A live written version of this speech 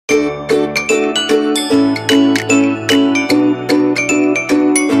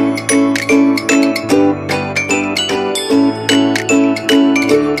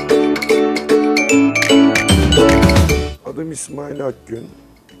Akgün,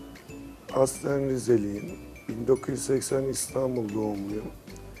 aslen Rizeliyim. 1980 İstanbul doğumluyum.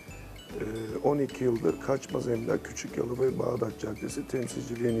 12 yıldır Kaçmaz Emlak Küçükyalı ve Bağdat Caddesi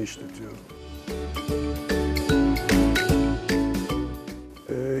temsilciliğini işletiyorum.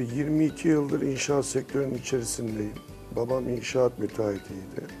 22 yıldır inşaat sektörünün içerisindeyim. Babam inşaat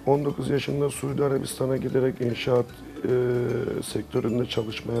müteahhitiydi. 19 yaşında Suudi Arabistan'a giderek inşaat sektöründe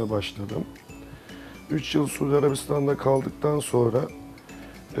çalışmaya başladım. 3 yıl Suudi Arabistan'da kaldıktan sonra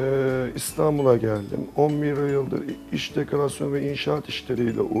İstanbul'a geldim. 11 yıldır iç dekorasyon ve inşaat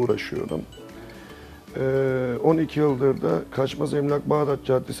işleriyle uğraşıyorum. 12 yıldır da Kaçmaz Emlak Bağdat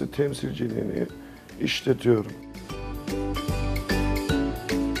Caddesi temsilciliğini işletiyorum.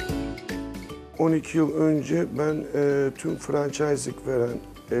 12 yıl önce ben tüm franchising veren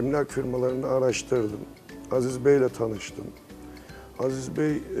emlak firmalarını araştırdım. Aziz Bey ile tanıştım. Aziz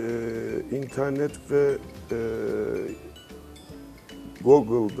Bey internet ve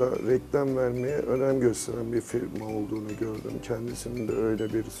Google'da reklam vermeye önem gösteren bir firma olduğunu gördüm. Kendisinin de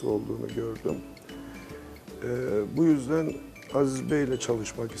öyle birisi olduğunu gördüm. Bu yüzden Aziz Bey ile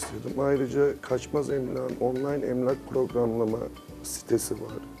çalışmak istedim. Ayrıca Kaçmaz Emlak'ın online emlak programlama sitesi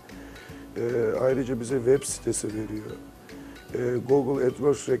var. Ayrıca bize web sitesi veriyor. Google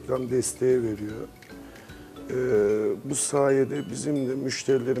AdWords reklam desteği veriyor. Bu sayede bizim de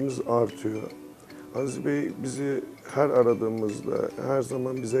müşterilerimiz artıyor. Aziz Bey bizi her aradığımızda her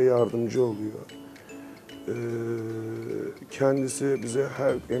zaman bize yardımcı oluyor. Kendisi bize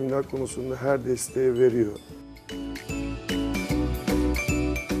her emlak konusunda her desteği veriyor.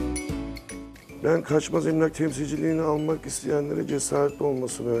 Ben Kaçmaz Emlak temsilciliğini almak isteyenlere cesaretli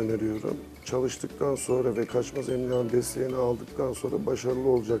olmasını öneriyorum. Çalıştıktan sonra ve Kaçmaz Emlak'ın desteğini aldıktan sonra başarılı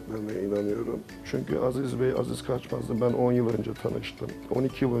olacaklarına inanıyorum. Çünkü Aziz Bey, Aziz Kaçmaz'la ben 10 yıl önce tanıştım.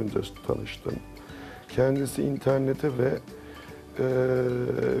 12 yıl önce tanıştım. Kendisi internete ve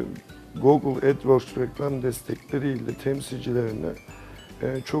Google AdWords reklam destekleriyle temsilcilerine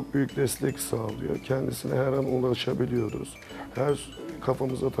çok büyük destek sağlıyor. Kendisine her an ulaşabiliyoruz. Her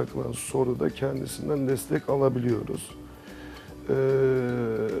kafamıza takılan soruda kendisinden destek alabiliyoruz.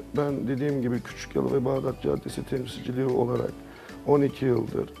 Ben dediğim gibi Küçükyalı ve Bağdat Caddesi temsilciliği olarak 12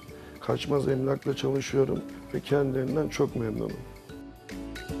 yıldır Kaçmaz Emlak'la çalışıyorum ve kendilerinden çok memnunum.